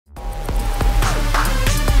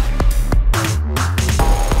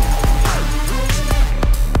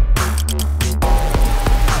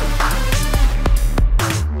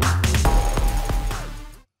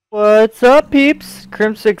What's up, peeps?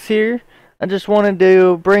 Crim6 here. I just wanted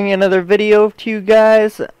to bring another video to you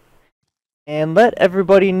guys and let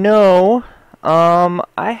everybody know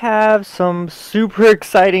I have some super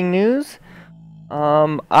exciting news.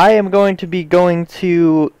 I am going to be going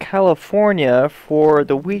to California for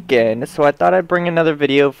the weekend, so I thought I'd bring another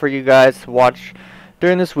video for you guys to watch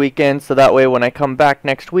during this weekend, so that way when I come back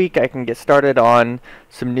next week I can get started on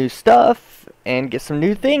some new stuff and get some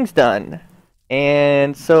new things done.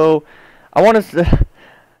 And so I want to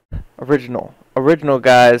original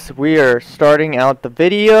guys, we are starting out the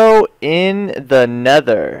video in the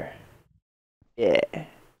Nether. Yeah.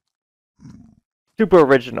 Super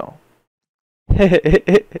original.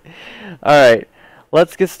 Alright,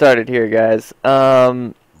 let's get started here, guys.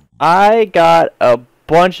 I got a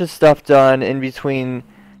bunch of stuff done in between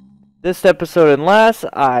this episode and last.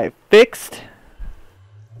 I fixed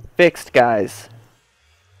guys,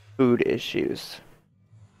 food issues.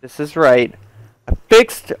 This is right. I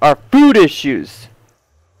fixed our food issues.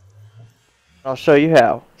 I'll show you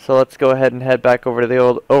how. So let's go ahead and head back over to the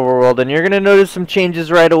old overworld, and you're gonna notice some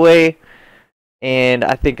changes right away, and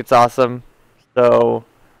I think it's awesome. So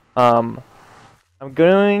I'm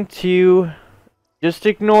going to just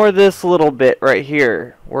ignore this little bit right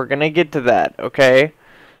here. We're gonna get to that, okay?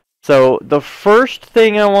 So the first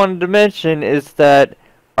thing I wanted to mention is that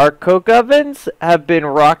our coke ovens have been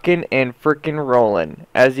rocking and freaking rolling.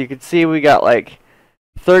 As you can see, we got like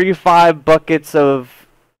 35 buckets of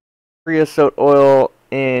creosote oil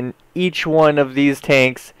in each one of these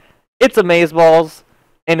tanks. It's amazeballs,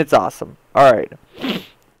 and it's awesome. Alright.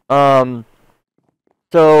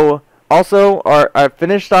 So, also, I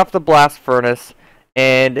finished off the blast furnace,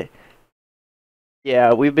 and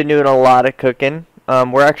yeah, we've been doing a lot of cooking.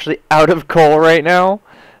 We're actually out of coal right now,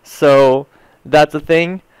 so that's a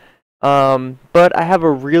thing. But I have a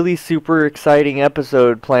really super exciting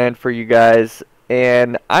episode planned for you guys,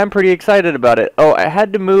 and I'm pretty excited about it. Oh, I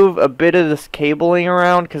had to move a bit of this cabling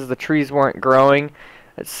around because the trees weren't growing.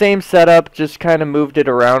 Same setup, just kind of moved it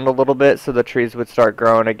around a little bit so the trees would start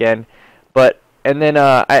growing again. And then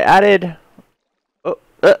I added...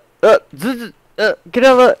 get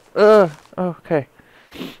out of okay.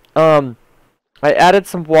 I added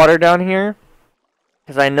some water down here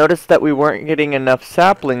because I noticed that we weren't getting enough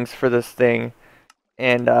saplings for this thing,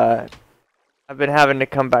 and I've been having to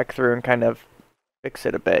come back through and kind of fix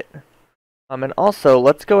it a bit. And also,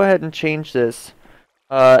 let's go ahead and change this.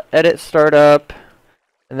 Edit startup,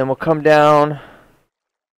 and then we'll come down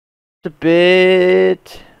a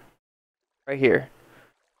bit right here,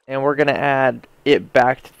 and we're gonna add it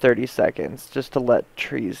back to 30 seconds just to let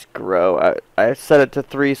trees grow. I set it to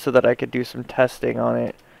 3 so that I could do some testing on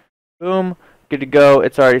it. Boom. Good to go.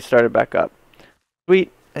 It's already started back up. Sweet.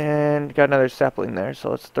 And got another sapling there.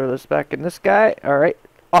 So let's throw this back in this guy. Alright.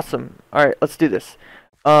 Awesome. Alright, let's do this.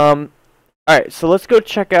 Alright, so let's go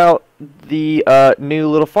check out the new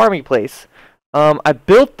little farming place. I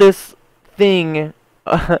built this thing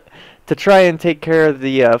to try and take care of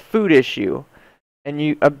the food issue.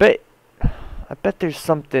 And I bet there's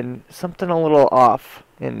something a little off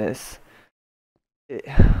in this.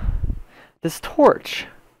 This torch.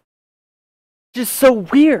 Just so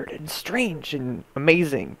weird and strange and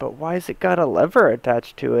amazing, but why has it got a lever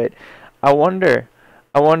attached to it? I wonder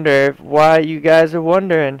why you guys are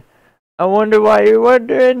wondering. I wonder why you're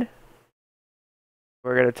wondering.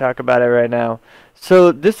 We're gonna talk about it right now.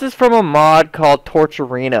 So this is from a mod called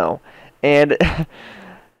Torturino, and I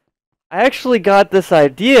actually got this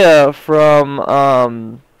idea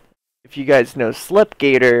from if you guys know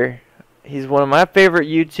Slipgator. He's one of my favorite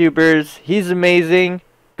YouTubers. He's amazing.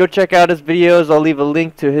 Go check out his videos. I'll leave a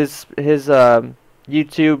link to his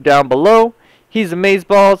YouTube down below. He's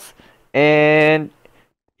amazeballs, and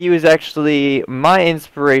he was actually my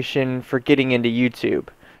inspiration for getting into YouTube.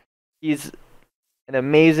 He's an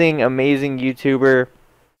amazing YouTuber,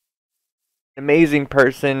 an amazing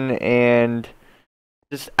person, and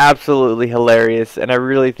just absolutely hilarious. And I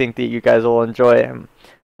really think that you guys will enjoy him.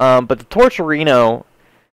 But the Torturino,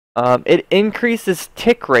 it increases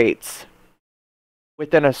tick rates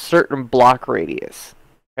within a certain block radius.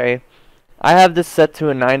 Okay, I have this set to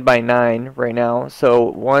a 9x9 right now, so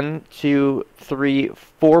 1, 2, 3,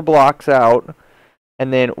 4 blocks out,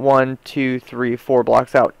 and then 1, 2, 3, 4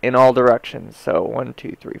 blocks out in all directions. So 1,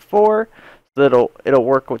 2, 3, 4. So it'll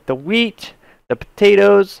work with the wheat, the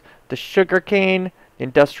potatoes, the sugarcane, the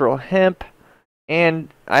industrial hemp,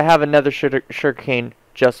 and I have another sugarcane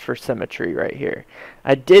just for symmetry right here.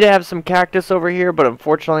 I did have some cactus over here, but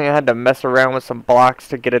unfortunately I had to mess around with some blocks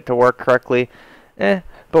to get it to work correctly. But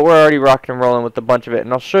we're already rocking and rolling with a bunch of it,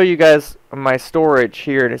 and I'll show you guys my storage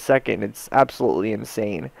here in a second. It's absolutely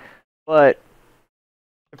insane. But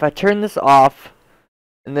if I turn this off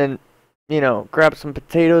and then, grab some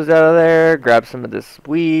potatoes out of there, grab some of this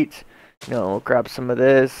wheat, grab some of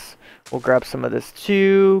this, we'll grab some of this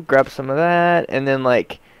too, grab some of that, and then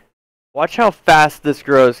like, watch how fast this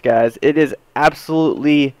grows, guys. It is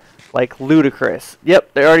absolutely like ludicrous.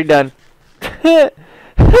 Yep, they're already done.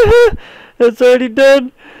 It's already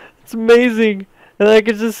done. It's amazing. And I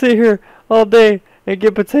can just sit here all day and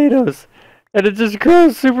get potatoes. And it just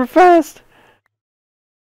grows super fast.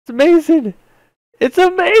 It's amazing. It's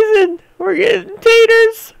amazing. We're getting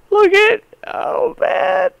taters. Look at. Oh,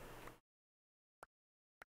 man.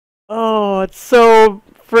 Oh, it's so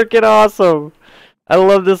freaking awesome. I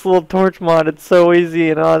love this little torch mod. It's so easy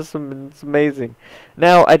and awesome and it's amazing.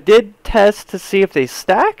 Now, I did test to see if they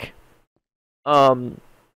stack.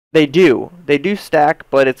 They do. They do stack,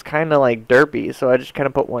 but it's kind of like derpy, so I just kind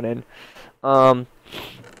of put one in.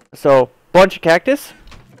 So, bunch of cactus.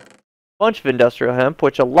 Bunch of industrial hemp,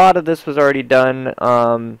 which a lot of this was already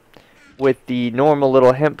done with the normal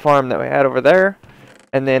little hemp farm that we had over there.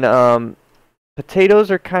 And then potatoes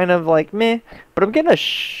are kind of like meh, but I'm getting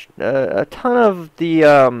a ton of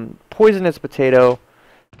the poisonous potato,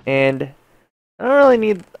 and I don't really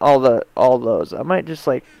need all those. I might just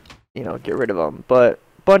like get rid of them. But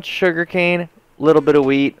bunch of sugar cane, little bit of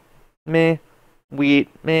wheat, meh, wheat,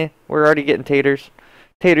 meh. We're already getting taters.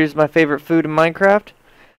 Taters, my favorite food in Minecraft.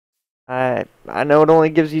 I know it only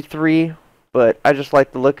gives you 3, but I just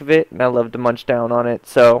like the look of it, and I love to munch down on it.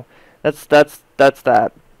 So that's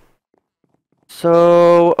that.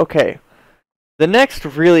 So okay, the next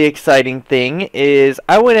really exciting thing is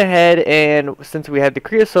I went ahead and since we had the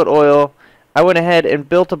creosote oil, I went ahead and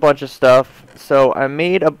built a bunch of stuff. So I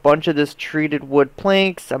made a bunch of this treated wood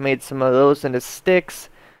planks. I made some of those into sticks,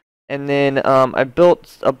 and then I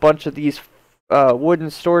built a bunch of these wooden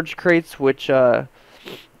storage crates, which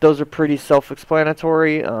those are pretty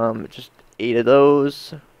self-explanatory. Just 8 of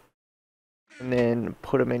those. And then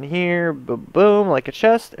put them in here, boom, boom, like a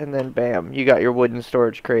chest, and then bam, you got your wooden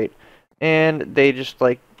storage crate. And they just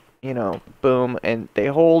like, boom, and they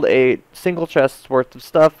hold a single chest's worth of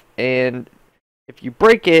stuff, and if you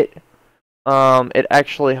break it, it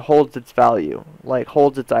actually holds its value, like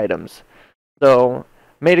holds its items. So,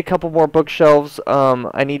 made a couple more bookshelves.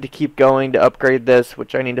 I need to keep going to upgrade this,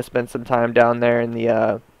 which I need to spend some time down there in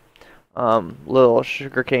the little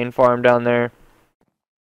sugarcane farm down there.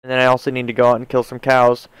 And then I also need to go out and kill some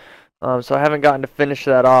cows. So I haven't gotten to finish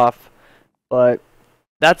that off. But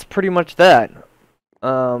that's pretty much that.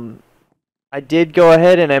 I did go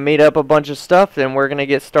ahead and I made up a bunch of stuff. And we're going to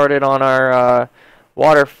get started on our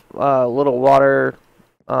little water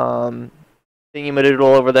thingy-madoodle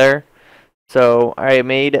over there. So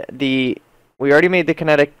we already made the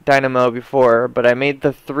kinetic dynamo before. But I made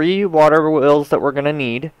the 3 water wheels that we're going to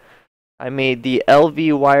need. I made the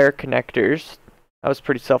LV wire connectors. That was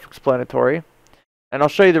pretty self-explanatory. And I'll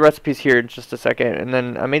show you the recipes here in just a second. And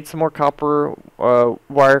then I made some more copper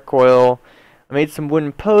wire coil. I made some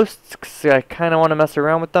wooden posts because I kind of want to mess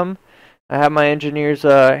around with them. I have my engineer's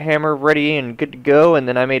hammer ready and good to go. And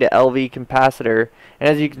then I made an LV capacitor. And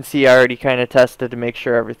as you can see, I already kind of tested to make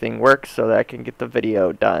sure everything works so that I can get the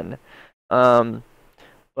video done.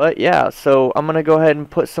 But yeah, so I'm going to go ahead and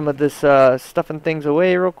put some of this stuff and things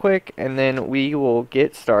away real quick. And then we will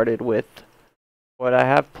get started with what I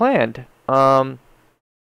have planned. I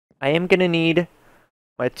am gonna need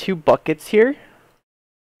my 2 buckets here,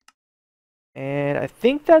 and I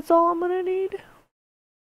think that's all I'm gonna need.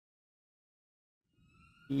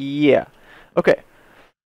 Yeah. Okay.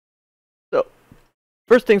 So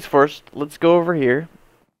first things first, let's go over here.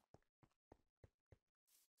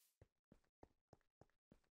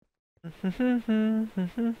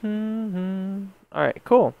 Alright,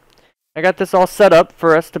 cool. I got this all set up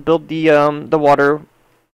for us to build the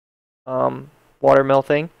watermill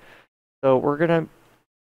thing. So we're gonna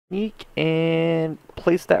sneak and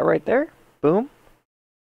place that right there. Boom.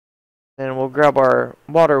 Then we'll grab our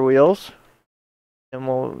water wheels. And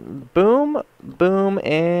we'll boom, boom,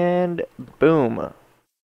 and boom.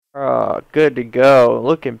 Good to go.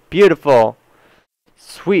 Looking beautiful.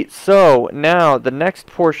 Sweet. So now the next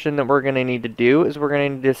portion that we're gonna need to do is we're gonna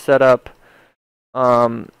need to set up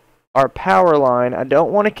our power line. I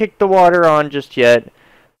don't want to kick the water on just yet.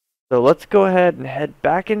 So let's go ahead and head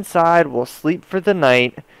back inside. We'll sleep for the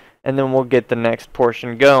night. And then we'll get the next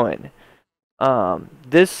portion going.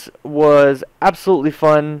 This was absolutely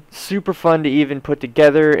fun. Super fun to even put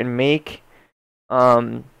together and make.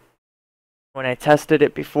 When I tested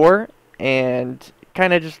it before. And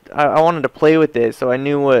kind of just I wanted to play with it, so I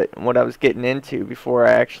knew what I was getting into before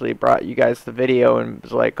I actually brought you guys the video and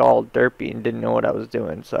was like all derpy and didn't know what I was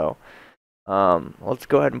doing. So let's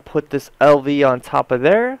go ahead and put this LV on top of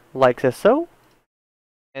there like so,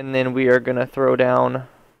 and then we are gonna throw down.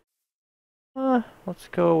 Let's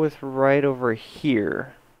go with right over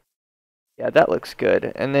here. Yeah, that looks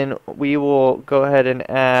good. And then we will go ahead and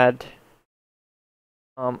add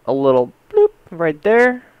a little bloop right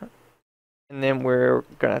there. And then we're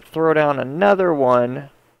going to throw down another one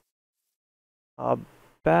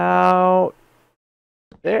about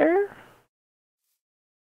there.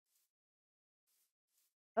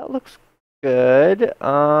 That looks good. You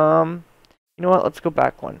know what? Let's go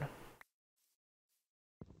back one.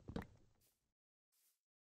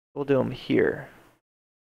 We'll do them here.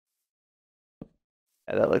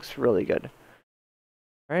 Yeah, that looks really good.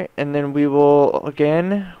 Alright, and then we will,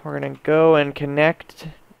 again, we're going to go and connect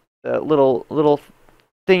the little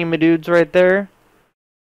thingy-ma-dudes right there.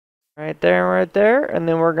 Right there, and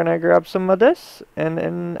then we're going to grab some of this, and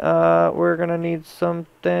then we're going to need some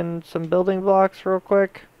building blocks real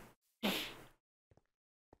quick.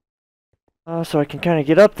 So I can kind of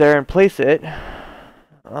get up there and place it.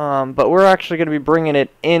 But we're actually going to be bringing it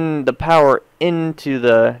in, the power into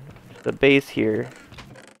the base here.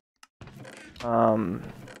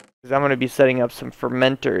 Because I'm going to be setting up some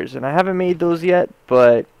fermenters, and I haven't made those yet,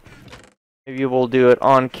 but maybe we'll do it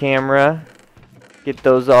on camera. Get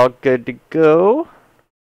those all good to go.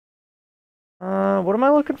 What am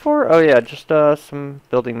I looking for? Oh yeah, just some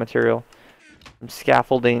building material. Some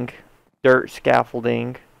scaffolding. Dirt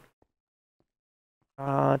scaffolding.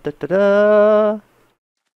 Da da da.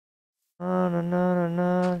 Na na na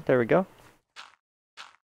na. There we go.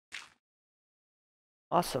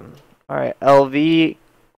 Awesome. Alright, LV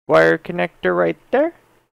wire connector right there.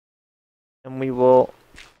 And we will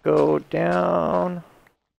go down.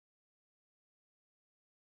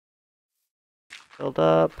 Build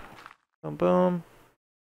up. Boom boom.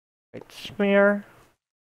 Right smear.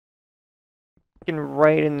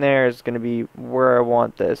 Right in there is going to be where I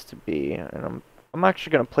want this to be. And I'm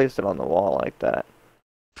actually going to place it on the wall like that.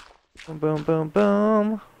 Boom boom boom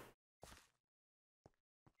boom.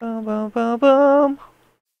 Boom boom boom boom.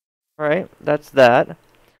 Alright, that's that.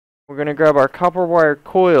 We're going to grab our copper wire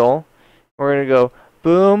coil. We're going to go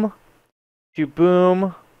boom, to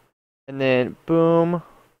boom, and then boom,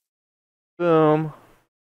 boom,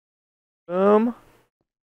 boom,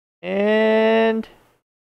 and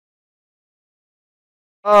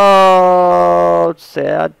oh,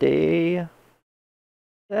 sad day.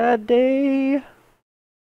 Sad day.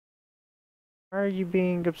 Why are you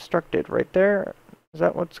being obstructed? Right there? Is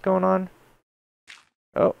that what's going on?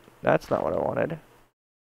 Oh, that's not what I wanted.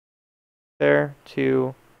 There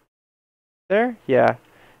to there? Yeah.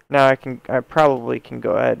 Now I probably can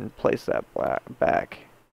go ahead and place that back.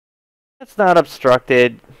 That's not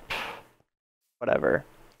obstructed. Whatever.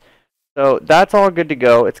 So that's all good to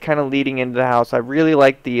go. It's kind of leading into the house. I really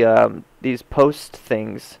like the these post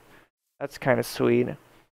things. That's kind of sweet.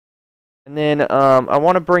 And then I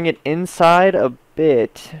want to bring it inside a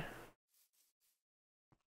bit.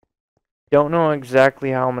 Don't know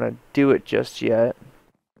exactly how I'm gonna do it just yet.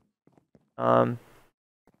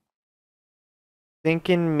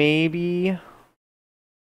 Thinking maybe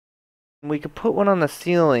we could put one on the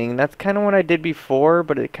ceiling. That's kind of what I did before,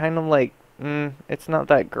 but it kind of like, it's not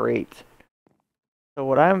that great. So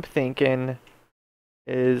what I'm thinking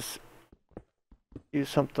is do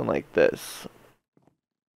something like this.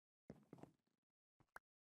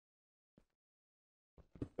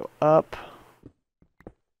 Go up.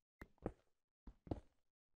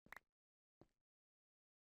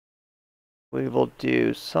 We will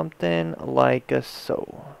do something like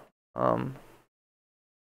so.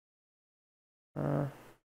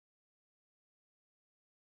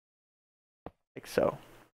 Like so.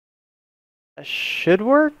 That should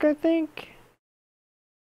work, I think.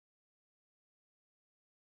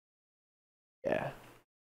 Yeah.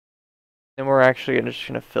 Then we're actually just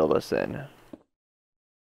gonna fill this in.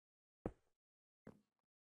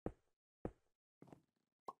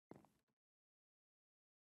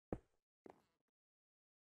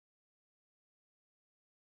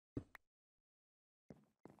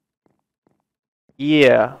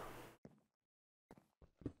 Yeah.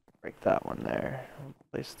 Break that one there.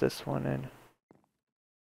 Place this one in.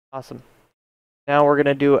 Awesome. Now we're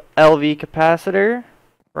gonna do LV capacitor,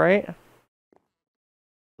 right?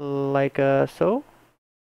 Like so.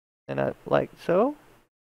 And like so.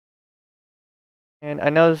 And I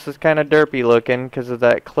know this is kind of derpy looking because of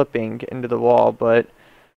that clipping into the wall, but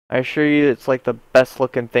I assure you it's like the best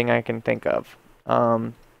looking thing I can think of.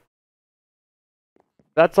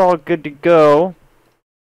 That's all good to go.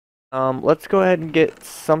 Let's go ahead and get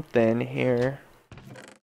something here.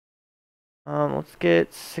 Let's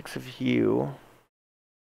get 6 of you.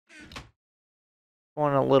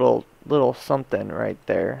 Want a little something right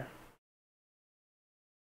there.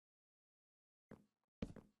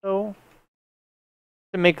 So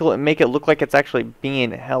to make it look like it's actually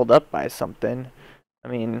being held up by something. I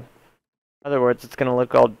mean, in other words, it's gonna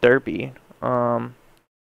look all derpy.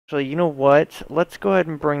 Actually, you know what? Let's go ahead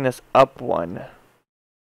and bring this up one.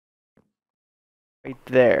 Right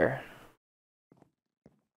there.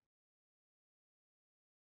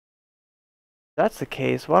 If that's the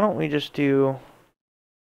case, why don't we just do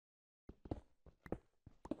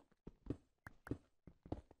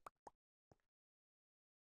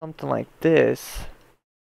something like this?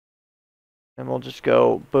 And we'll just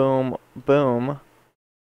go boom, boom.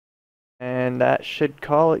 And that should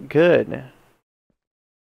call it good.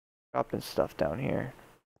 Dropping stuff down here.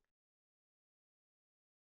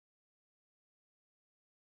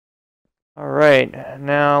 Alright,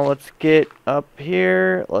 now let's get up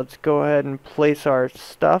here. Let's go ahead and place our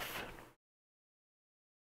stuff.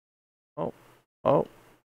 Oh,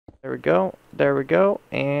 there we go. There we go.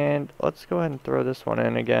 And let's go ahead and throw this one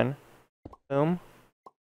in again. Boom.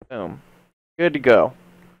 Boom. Good to go.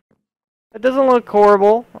 It doesn't look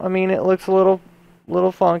horrible. I mean, it looks a little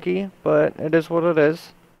funky, but it is what it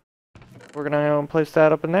is. We're gonna go and place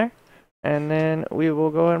that up in there. And then we will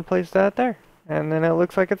go ahead and place that there. And then it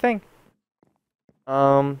looks like a thing.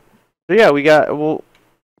 So yeah, well,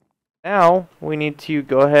 now we need to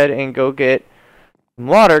go ahead and go get some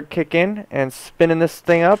water kicking and spinning this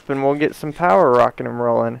thing up, and we'll get some power rocking and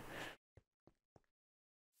rolling.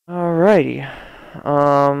 Alrighty.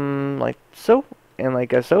 Like so, and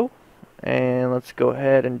like so. And let's go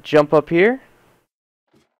ahead and jump up here.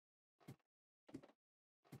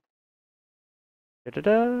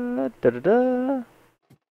 Da-da-da, da-da-da.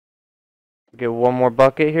 Get one more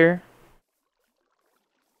bucket here.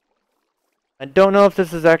 I don't know if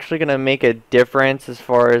this is actually going to make a difference as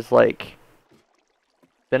far as like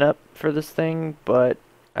spin up for this thing, but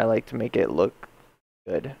I like to make it look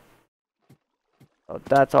good. So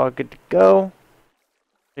that's all good to go.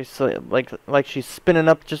 She's like she's spinning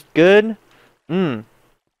up just good.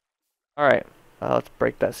 Alright, let's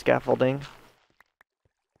break that scaffolding.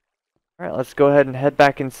 Alright, let's go ahead and head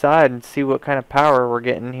back inside and see what kind of power we're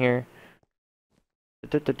getting here.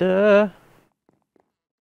 Da-da-da-da.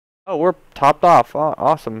 Oh, we're topped off. Oh,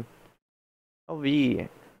 awesome. LV.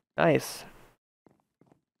 Nice.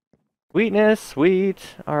 Sweetness,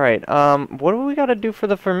 sweet. Alright, what do we gotta do for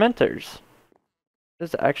the fermenters?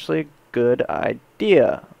 This is actually a good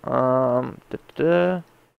idea. Da-da-da.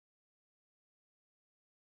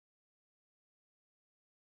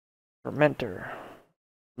 Fermenter.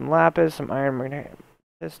 Some lapis, some iron magnetic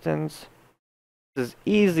pistons. This is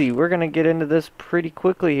easy. We're gonna get into this pretty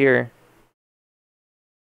quickly here.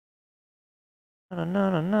 Na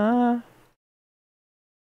na na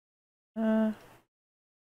na.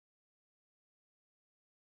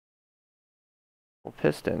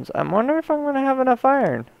 Pistons. I'm wondering if I'm gonna have enough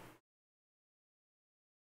iron.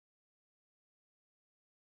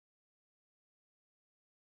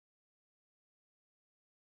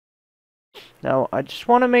 Now, I just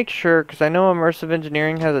want to make sure, because I know immersive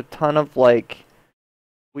engineering has a ton of like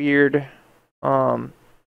weird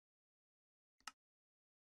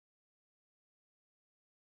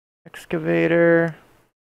excavator,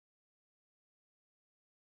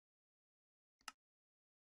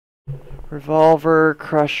 revolver,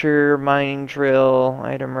 crusher, mining drill,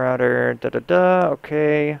 item router, da-da-da.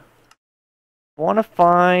 Okay. I want to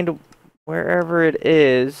find wherever it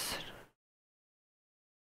is.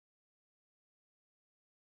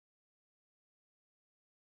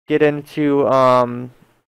 Get into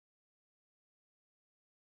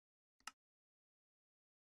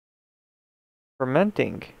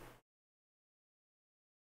fermenting.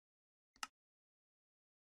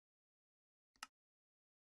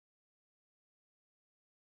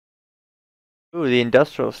 Ooh, the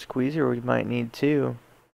industrial squeezer we might need too.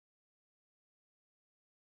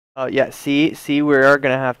 Oh yeah, see, we are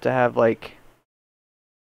gonna have to have like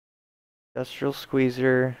industrial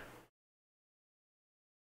squeezer.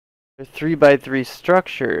 They're 3x3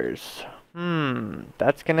 structures.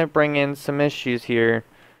 That's gonna bring in some issues here.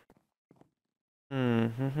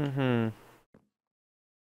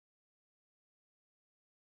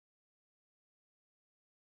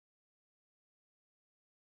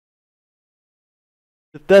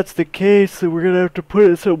 If that's the case, then we're gonna have to put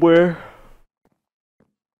it somewhere.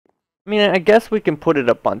 I mean, I guess we can put it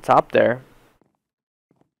up on top there.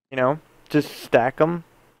 You know, just stack them.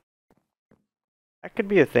 That could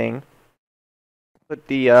be a thing. But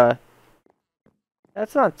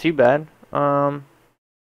that's not too bad.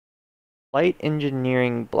 Light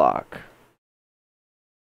engineering block.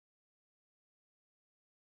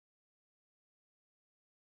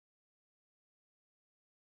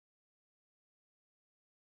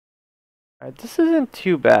 Alright, this isn't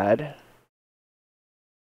too bad.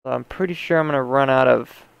 So I'm pretty sure I'm gonna run out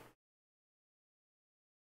of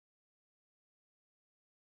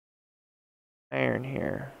iron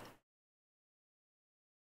here.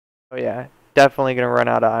 Oh yeah, definitely gonna run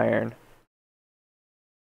out of iron.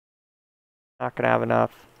 Not gonna have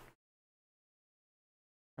enough.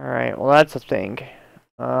 Alright, well that's a thing.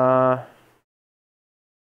 I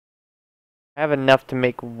have enough to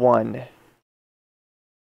make one.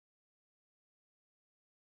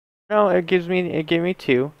 No, it gave me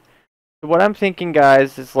two. So what I'm thinking,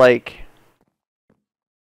 guys, is like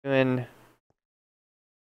doing, you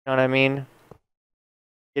know what I mean?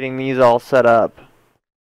 Getting these all set up.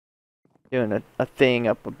 Doing a thing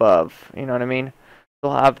up above, you know what I mean?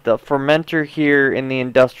 We'll have the fermenter here and the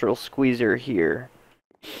industrial squeezer here.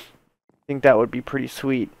 I think that would be pretty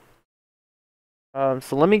sweet. So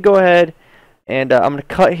let me go ahead and I'm gonna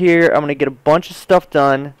cut here. I'm gonna get a bunch of stuff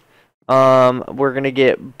done. We're gonna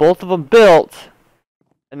get both of them built,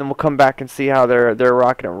 and then we'll come back and see how they're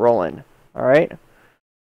rocking and rolling. All right.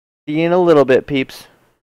 See you in a little bit, peeps.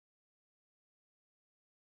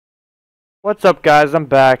 What's up, guys? I'm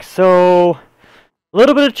back. So a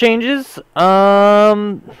little bit of changes.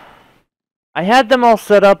 I had them all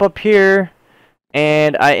set up here,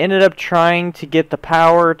 and I ended up trying to get the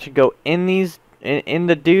power to go in in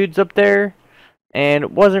the dudes up there, and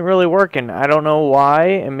it wasn't really working. I don't know why,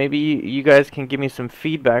 and maybe you guys can give me some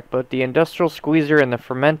feedback, but the industrial squeezer and the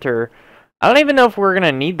fermenter, I don't even know if we're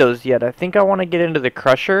gonna need those yet. I think I want to get into the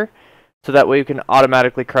crusher, so that way we can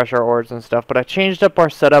automatically crush our ores and stuff. But I changed up our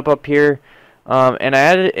setup up here, and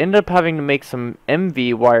ended up having to make some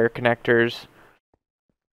MV wire connectors,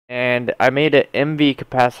 and I made an MV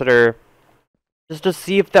capacitor just to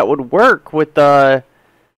see if that would work with the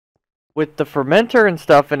fermenter and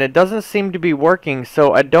stuff, and it doesn't seem to be working.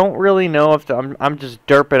 So I don't really know if I'm just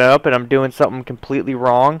derping up and I'm doing something completely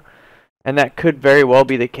wrong, and that could very well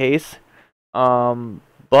be the case.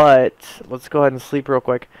 But let's go ahead and sleep real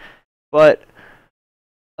quick. But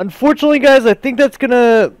unfortunately, guys, I think that's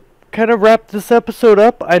gonna kind of wrap this episode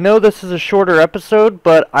up. I know this is a shorter episode,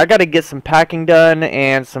 but I gotta get some packing done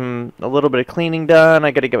and a little bit of cleaning done.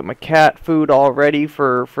 I gotta get my cat food all ready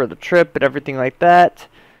for the trip and everything like that.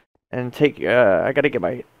 And I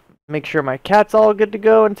gotta make sure my cat's all good to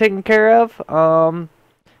go and taken care of.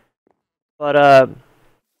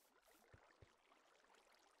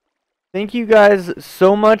 Thank you guys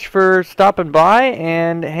so much for stopping by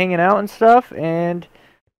and hanging out and stuff, and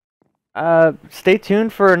stay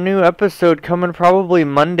tuned for a new episode coming probably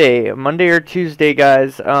Monday or Tuesday,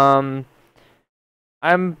 guys. I'm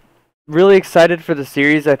really excited for the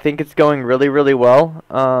series. I think it's going really, really well.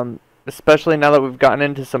 Especially now that we've gotten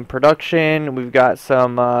into some production. We've got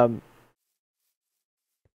some our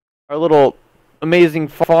little amazing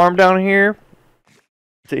farm down here.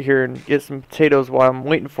 Sit here and get some potatoes while I'm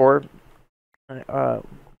waiting for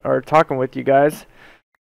or talking with you guys.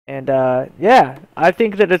 And yeah, I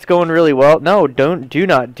think that it's going really well. No, do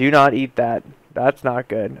not eat that. That's not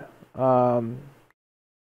good. You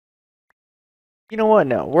know what?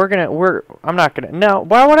 No, I'm not gonna. No,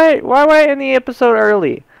 why would I end the episode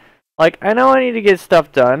early? Like, I know I need to get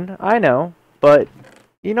stuff done. I know, but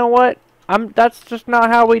you know what? That's just not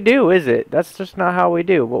how we do, is it? That's just not how we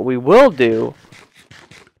do. What we will do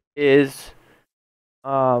is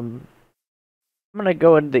I'm gonna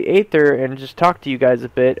go into the Aether and just talk to you guys a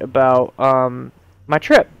bit about my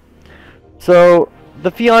trip. So the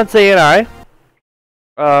fiance and I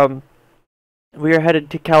we are headed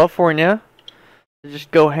to California to just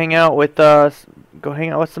go hang out with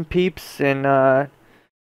some peeps and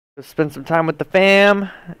spend some time with the fam,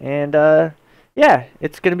 and yeah,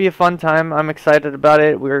 it's gonna be a fun time. I'm excited about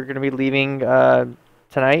it. We're gonna be leaving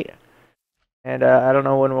tonight, and I don't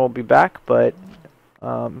know when we'll be back, but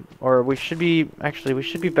or we should be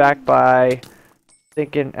back by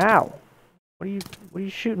thinking. Ow! What are you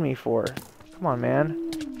shooting me for? Come on,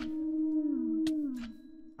 man!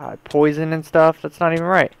 Poison and stuff. That's not even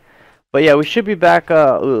right. But yeah, we should be back.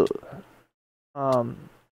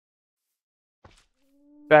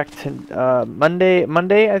 Back to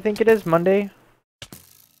Monday, I think it is Monday.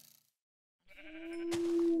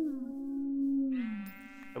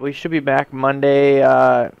 We should be back Monday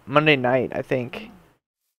night, I think.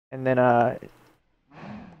 And then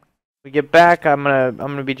we get back, I'm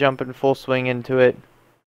gonna be jumping full swing into it.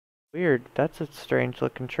 Weird. That's a strange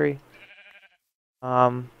looking tree.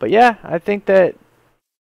 But yeah, I think that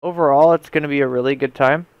overall it's gonna be a really good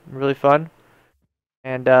time, really fun,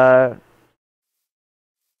 and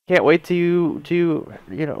can't wait to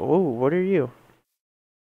oh, what are you?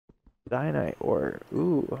 Cyanite or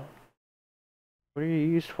ooh, what are you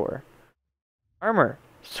used for? Armor.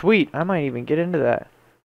 Sweet. I might even get into that.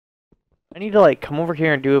 I need to like come over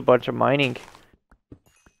here and do a bunch of mining.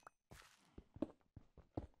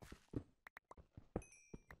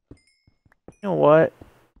 You know what?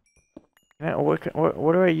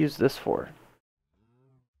 What do I use this for?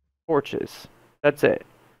 Torches. That's it.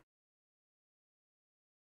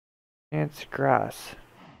 And it's grass.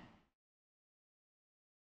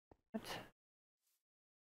 What?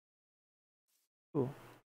 Ooh.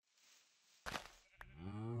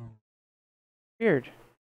 Weird.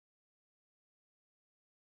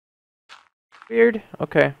 Weird.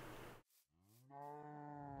 Okay.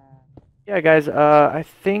 Yeah, guys. I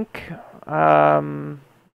think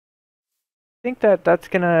that that's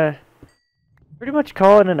gonna pretty much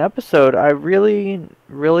call it an episode. I really,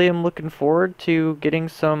 really am looking forward to getting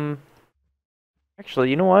some.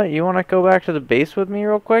 Actually, you know what? You want to go back to the base with me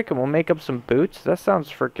real quick, and we'll make up some boots? That sounds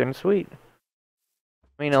freaking sweet.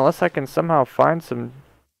 I mean, unless I can somehow find some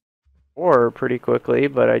ore pretty quickly,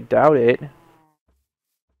 but I doubt it.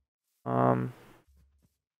 Um.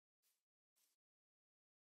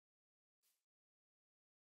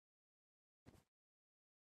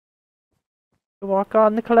 Walk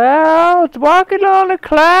on the clouds, walking on the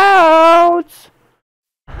clouds.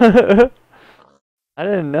 I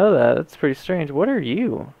didn't know that. That's pretty strange. What are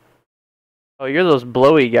you? Oh, you're those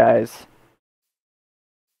blowy guys.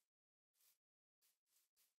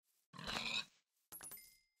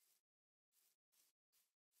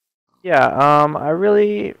 Yeah, I'm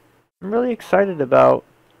really excited about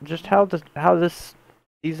just how this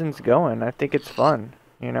season's going. I think it's fun,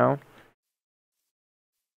 you know.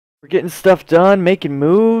 We're getting stuff done, making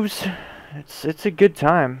moves. It's a good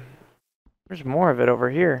time. There's more of it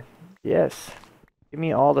over here. Yes. Give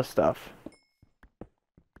me all the stuff.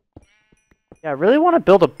 Yeah, I really want to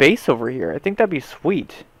build a base over here. I think that'd be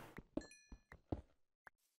sweet.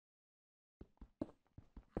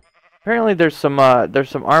 Apparently there's some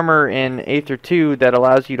armor in Aether 2 that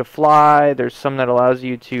allows you to fly. There's some that allows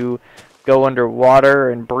you to go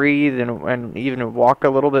underwater and breathe and even walk a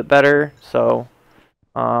little bit better. So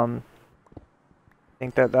I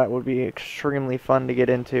think that that would be extremely fun to get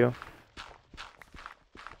into.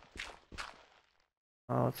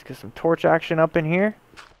 Let's get some torch action up in here.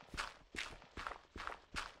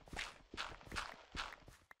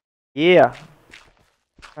 Yeah.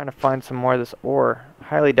 Trying to find some more of this ore.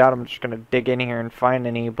 Highly doubt I'm just gonna dig in here and find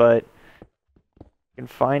any, but if we can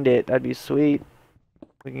find it, that'd be sweet.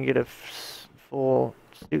 We can get a full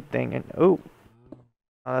suit thing and oh,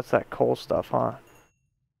 that's that coal stuff, huh?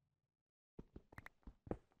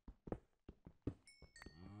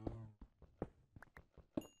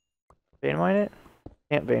 Vein mine it?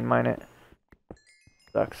 Can't vein mine it.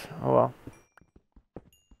 Sucks. Oh well.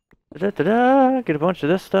 Da-da-da-da! Get a bunch of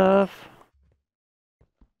this stuff.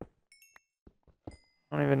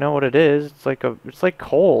 I don't even know what it is. It's like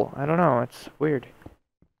coal. I don't know. It's weird.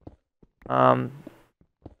 Yeah,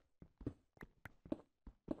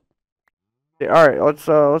 all right.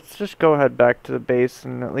 Let's just go ahead back to the base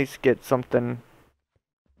and at least get something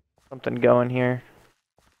going here.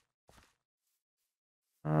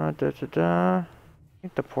 Da-da-da. I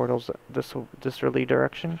think the portal's this early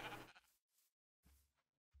direction.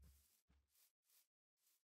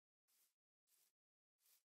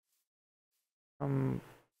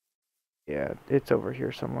 Yeah, it's over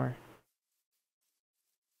here somewhere.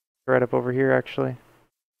 Right up over here, actually.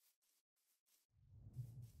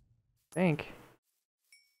 I think.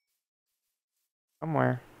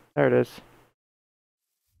 Somewhere. There it is.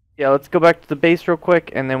 Yeah, let's go back to the base real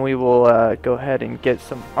quick, and then we will go ahead and get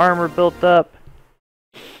some armor built up.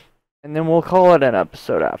 And then we'll call it an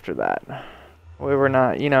episode after that. We were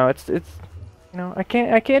not, I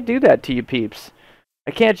can't do that to you peeps.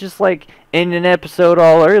 I can't just like end an episode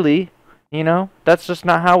all early, That's just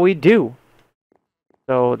not how we do.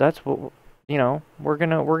 So that's what, we're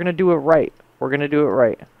gonna do it right. We're gonna do it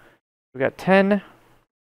right. We got 10.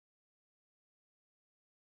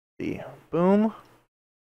 See, boom.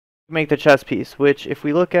 Make the chest piece, which if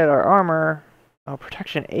we look at our armor,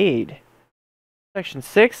 protection 8. Protection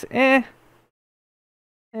 6,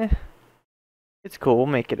 it's cool, we'll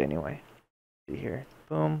make it anyway. See here.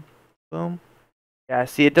 Boom. Boom. Yeah,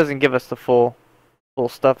 see it doesn't give us the full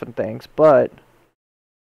stuff and things, but it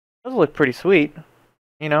does look pretty sweet.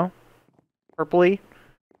 Purpley.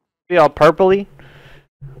 Be all purpley.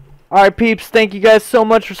 Alright, peeps, thank you guys so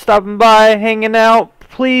much for stopping by, hanging out.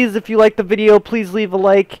 Please, if you like the video, please leave a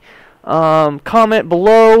like, comment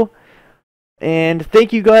below. And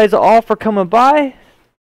thank you guys all for coming by.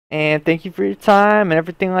 And thank you for your time and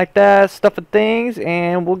everything like that, stuff and things.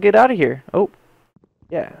 And we'll get out of here. Oh,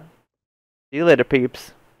 yeah. See you later,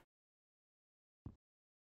 peeps.